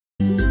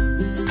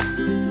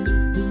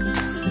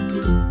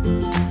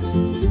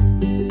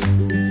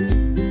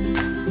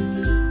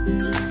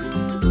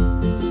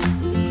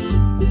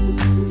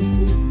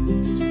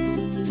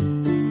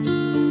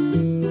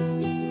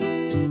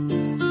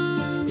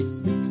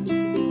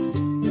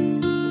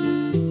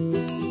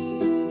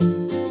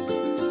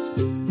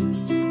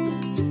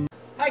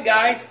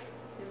guys.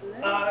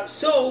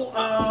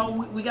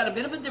 We got a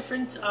bit of a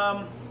different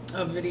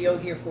video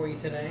here for you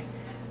today.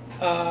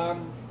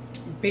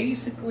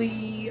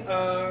 Basically,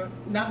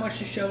 not much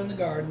to show in the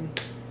garden.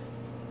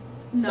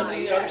 Some of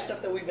the other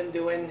stuff that we've been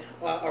doing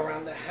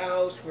around the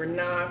house, we're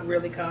not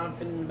really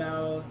confident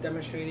about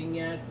demonstrating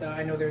yet.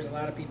 I know there's a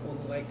lot of people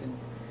who like to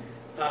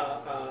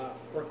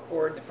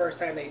record the first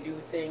time they do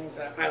things.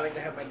 I like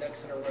to have my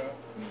ducks in a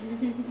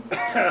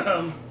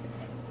row.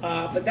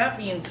 But that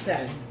being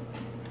said,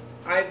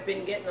 I've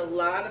been getting a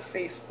lot of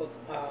Facebook,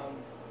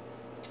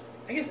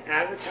 I guess,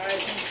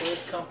 advertising for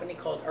this company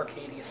called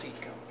Arcadia Seed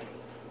Company.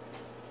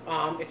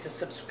 It's a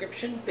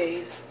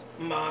subscription-based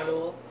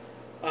model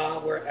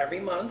where every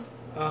month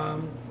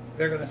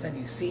they're going to send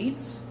you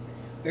seeds.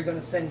 They're going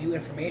to send you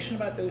information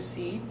about those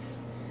seeds,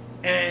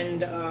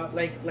 and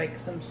like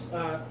some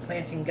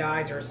planting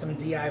guides or some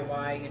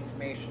DIY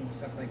information,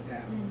 stuff like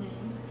that.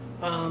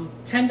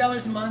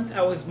 $10 a month.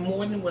 I was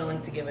more than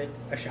willing to give it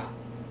a shot.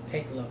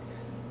 Take a look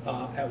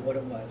at what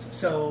it was.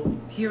 So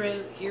here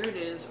it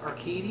is,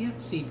 Arcadia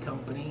Seed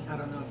Company. I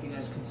don't know if you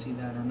guys can see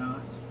that or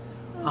not.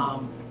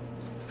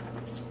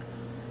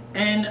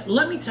 And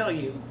let me tell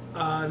you,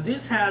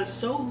 this has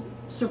so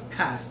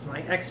surpassed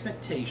my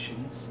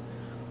expectations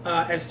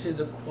as to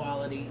the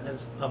quality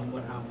of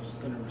what I was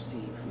going to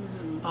receive.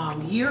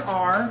 Here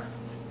are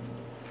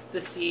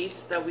the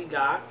seeds that we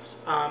got.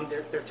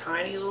 They're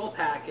tiny little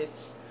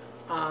packets,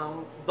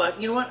 but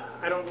you know what?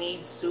 I don't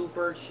need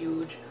super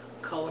huge,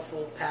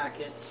 colorful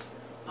packets.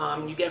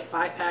 You get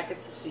 5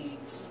 packets of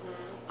seeds,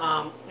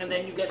 and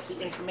then you get the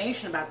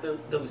information about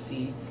those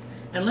seeds.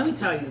 And let me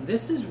tell you,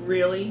 this is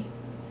really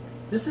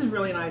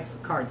nice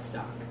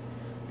cardstock.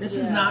 This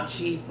is not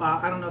cheap.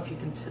 I don't know if you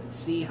can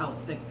see how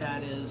thick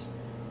that is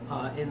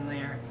in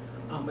there,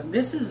 but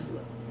this is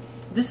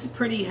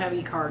pretty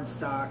heavy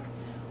cardstock,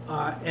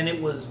 and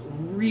it was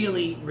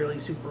really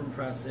super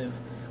impressive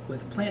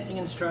with planting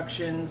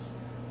instructions,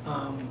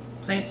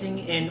 planting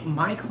in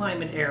my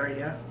climate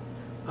area,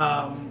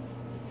 and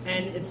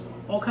it's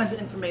all kinds of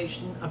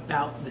information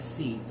about the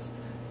seeds.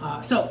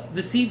 So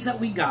the seeds that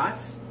we got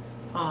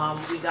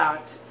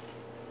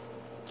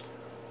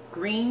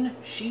green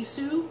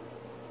shiso,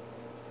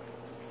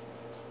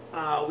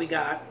 we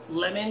got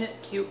lemon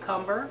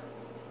cucumber,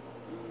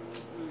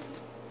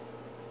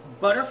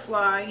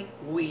 butterfly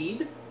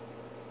weed,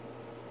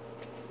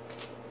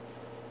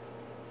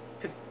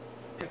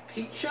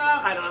 pipicha,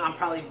 I don't know, I'm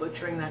probably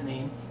butchering that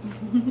name,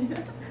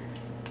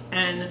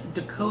 and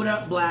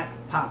Dakota black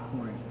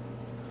popcorn.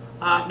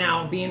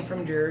 Now, being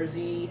from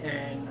Jersey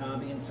and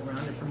being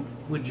surrounded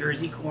with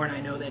Jersey corn, I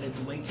know that it's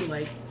way too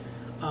late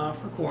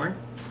for corn.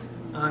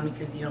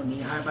 Because you don't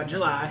need high by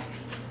July.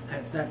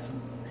 That's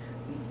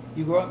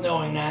you grew up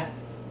knowing that.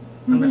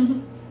 Unless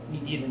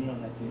you didn't know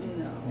that, did you?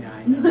 No. Yeah,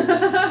 I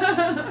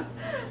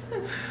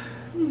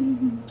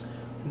know.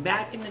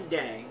 Back in the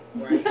day,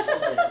 where I used to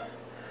live,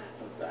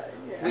 I'm sorry.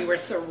 Yeah. we were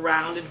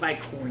surrounded by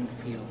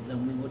cornfields,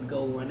 and we would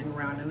go running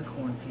around in the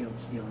cornfield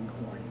stealing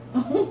corn.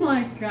 Oh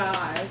my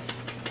gosh.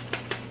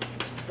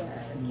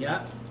 Bad.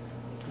 Yep.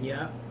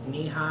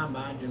 Knee high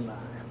by July.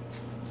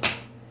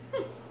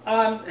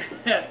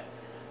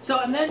 So,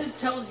 and then it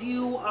tells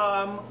you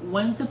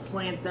when to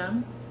plant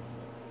them,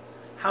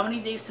 how many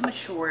days to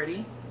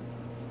maturity,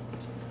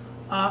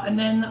 and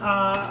then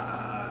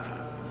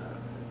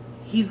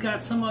he's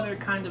got some other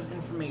kind of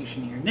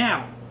information here.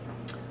 Now,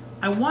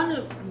 I want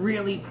to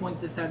really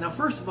point this out. Now,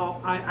 first of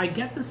all, I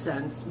get the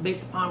sense,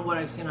 based upon what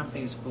I've seen on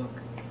Facebook,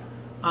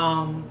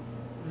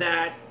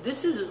 that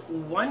this is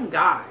one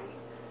guy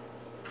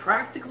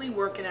practically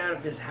working out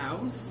of his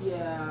house.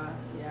 Yeah.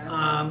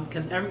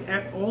 Because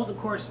all the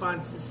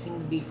correspondences seem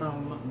to be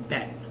from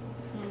Ben.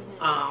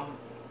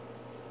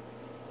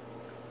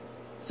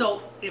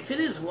 So if it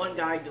is one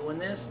guy doing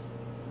this,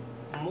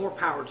 more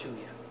power to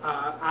you.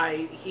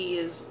 He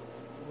is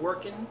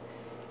working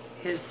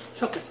his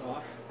tuchus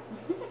off,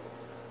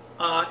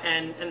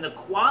 and the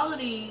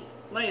quality,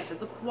 like I said,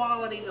 the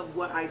quality of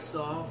what I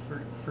saw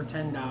for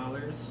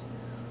 $10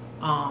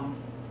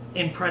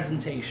 in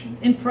presentation.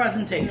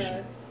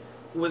 Yes.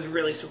 Was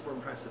really super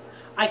impressive.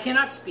 I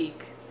cannot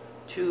speak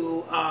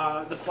to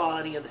the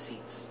quality of the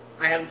seeds.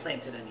 I haven't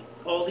planted any.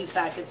 All these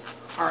packets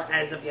are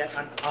as of yet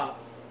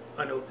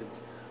unopened.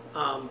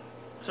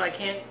 So I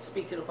can't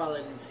speak to the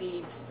quality of the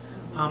seeds.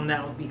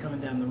 That will be coming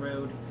down the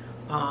road.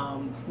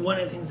 One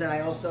of the things that I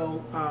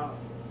also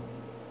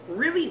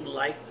really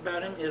liked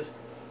about him is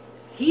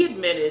he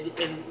admitted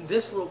in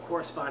this little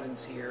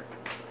correspondence here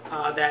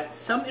that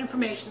some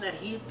information that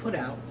he had put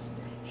out,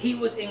 he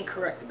was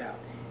incorrect about.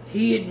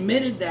 He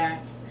admitted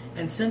that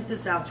and sent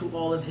this out to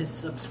all of his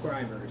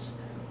subscribers.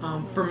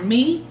 For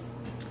me,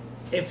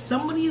 if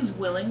somebody is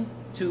willing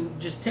to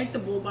just take the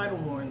bull by the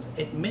horns,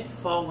 admit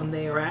fault when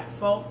they are at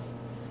fault,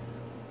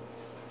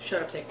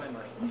 shut up, take my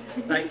money.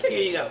 Like,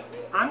 here you go.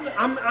 I'm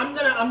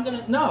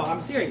gonna. No,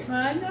 I'm serious.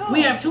 I know.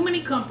 We have too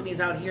many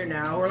companies out here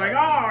now who are like,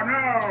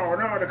 oh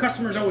no, the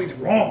customer's always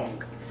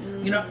wrong.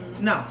 You know,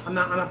 no, I'm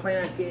not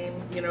playing that game.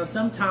 You know,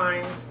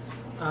 sometimes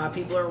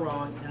People are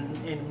wrong,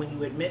 and when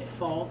you admit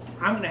fault,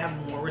 I'm going to have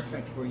more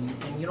respect for you.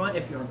 And you know what?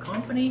 If you're a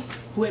company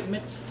who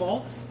admits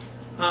faults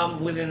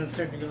within a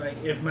certain,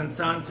 like if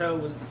Monsanto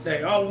was to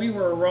say, "Oh, we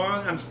were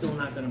wrong," I'm still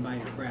not going to buy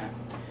your crap.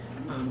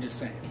 I'm just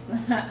saying.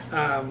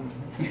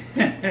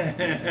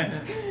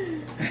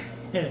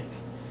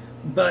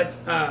 But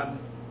I'm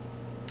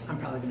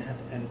probably going to have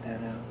to edit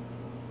that out.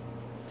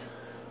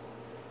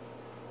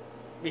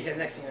 Because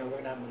next thing you know,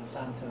 we're going to have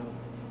Monsanto.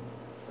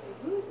 Wait,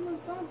 who's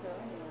Monsanto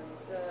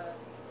anyway?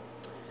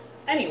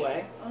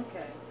 Anyway.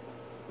 Okay.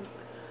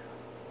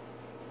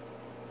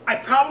 I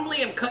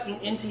probably am cutting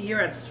into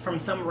here from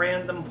some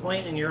random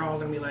point, and you're all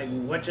going to be like,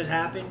 what just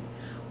happened?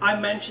 I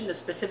mentioned a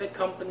specific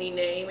company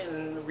name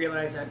and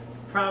realized that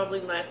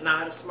probably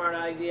not a smart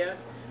idea,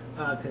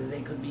 because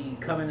they could be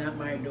coming at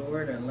my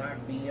door to lock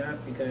me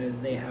up because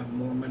they have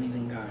more money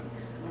than God.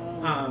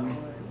 Oh,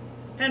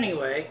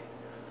 anyway,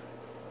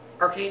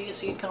 Arcadia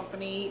Seed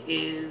Company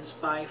is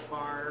by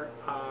far,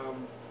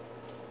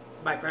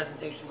 by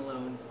presentation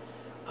alone,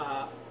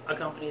 a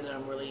company that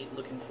I'm really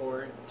looking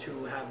forward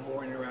to have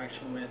more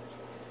interaction with,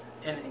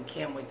 and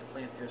can't wait to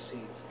plant their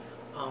seeds.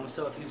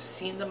 So if you've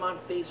seen them on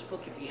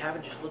Facebook, if you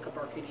haven't, just look up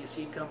Arcadia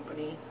Seed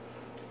Company.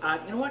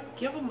 You know what?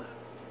 Give them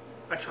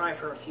a try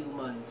for a few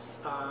months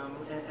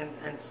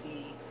and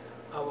see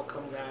what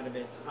comes out of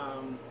it.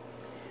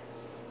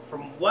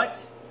 From what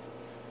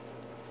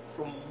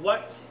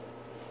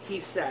he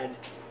said,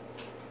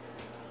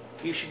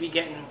 you should be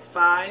getting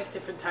 5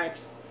 different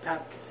types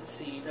packets of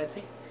seed, I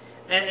think.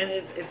 And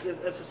it's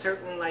a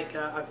certain, like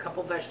a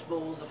couple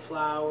vegetables, a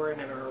flower,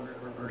 and an herb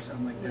or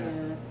something like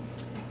that.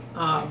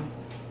 Yeah.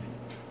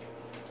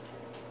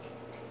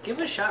 Give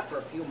it a shot for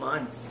a few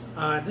months.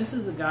 This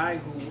is a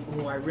guy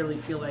who I really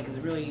feel like is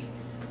really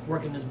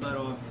working his butt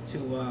off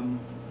to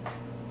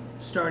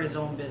start his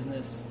own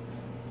business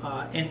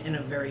in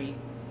a very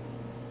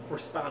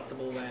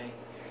responsible way.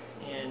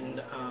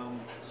 And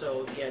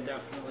so, yeah,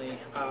 definitely.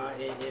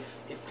 If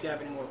you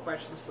have any more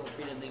questions, feel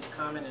free to leave a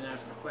comment and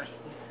ask a question.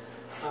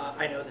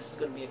 I know this is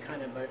going to be a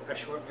kind of a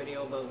short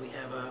video, but we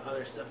have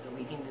other stuff that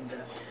we needed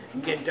to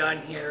get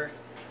done here.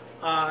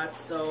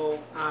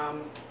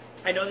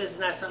 I know this is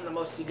not something that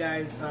most of you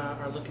guys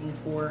are looking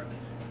for,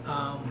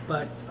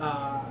 but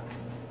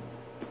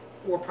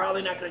we're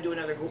probably not going to do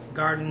another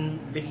garden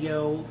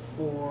video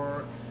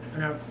for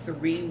another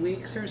 3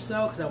 weeks or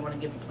so, because I want to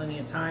give it plenty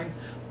of time.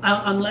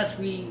 Unless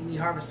we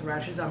harvest the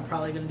radishes, I'm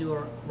probably going to do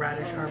a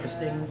radish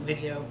harvesting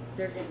video.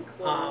 They're getting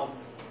close.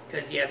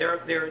 Because yeah, they're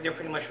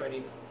pretty much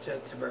ready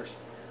to burst.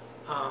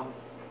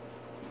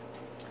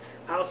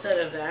 Outside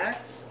of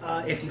that,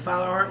 if you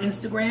follow our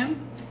Instagram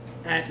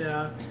at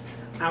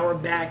Our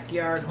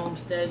Backyard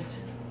Homestead,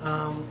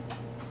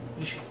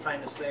 you should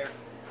find us there.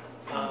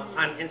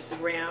 On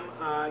Instagram,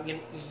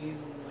 you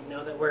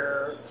know that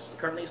we're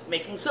currently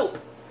making soap,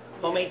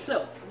 homemade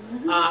soap.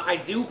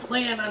 I do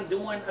plan on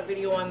doing a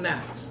video on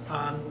that.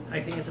 I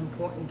think it's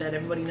important that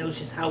everybody knows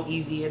just how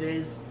easy it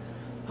is.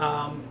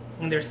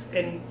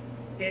 And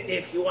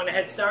if you want a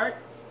head start,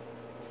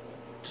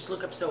 just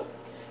look up soap.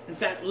 In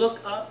fact,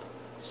 look up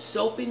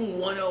Soaping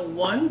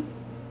 101.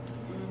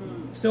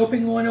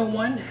 Soaping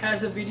 101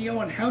 has a video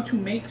on how to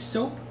make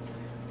soap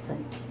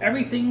from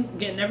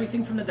getting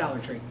everything from the Dollar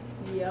Tree.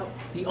 Yep.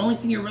 The only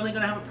thing you're really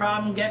going to have a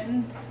problem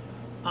getting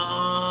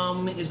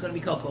is going to be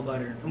cocoa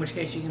butter, in which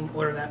case you can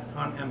order that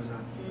on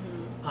Amazon.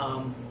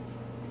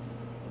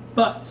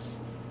 But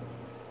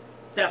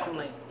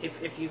definitely,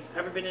 if you've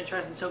ever been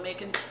interested in soap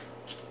making,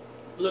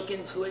 look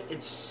into it.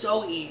 It's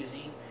so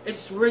easy.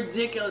 It's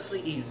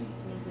ridiculously easy.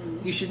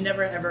 You should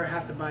never ever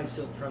have to buy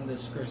soap from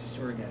this grocery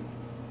store again.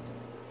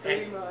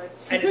 Pretty much.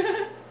 And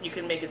you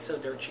can make it so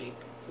dirt cheap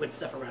with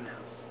stuff around the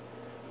house.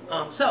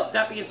 So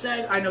that being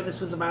said, I know this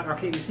was about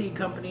Arcadia Seed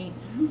Company.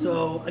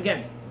 So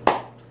again,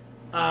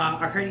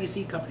 Arcadia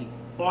Seed Company,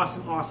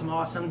 awesome, awesome,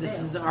 awesome. This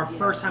is our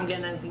first time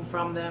getting anything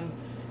from them,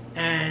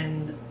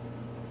 and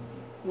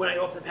when I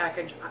opened the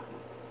package,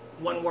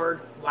 one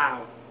word: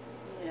 wow.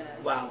 Yes.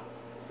 Wow.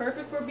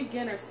 Perfect for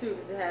beginners too,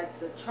 because it has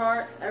the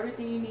charts,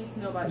 everything you need to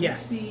know about your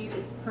seed.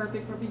 It's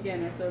perfect for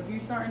beginners. So if you're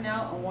starting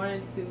out and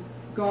wanting to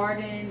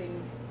garden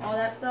and all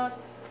that stuff,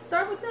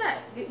 start with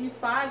that. Get you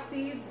 5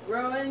 seeds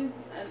growing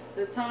at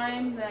the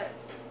time that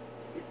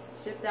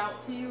it's shipped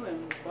out to you,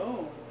 and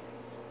boom,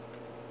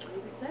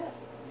 you'll be set.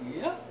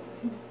 Yep.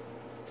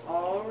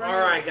 All right.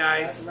 All right,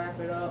 guys. Let's wrap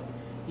it up.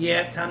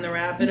 Yep, time to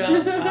wrap it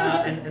up,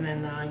 and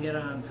then get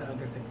on to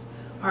other things.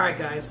 All right,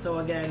 guys. So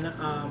again,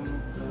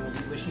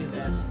 we wish you the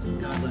best.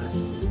 God bless.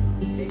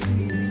 Take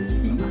it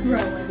easy.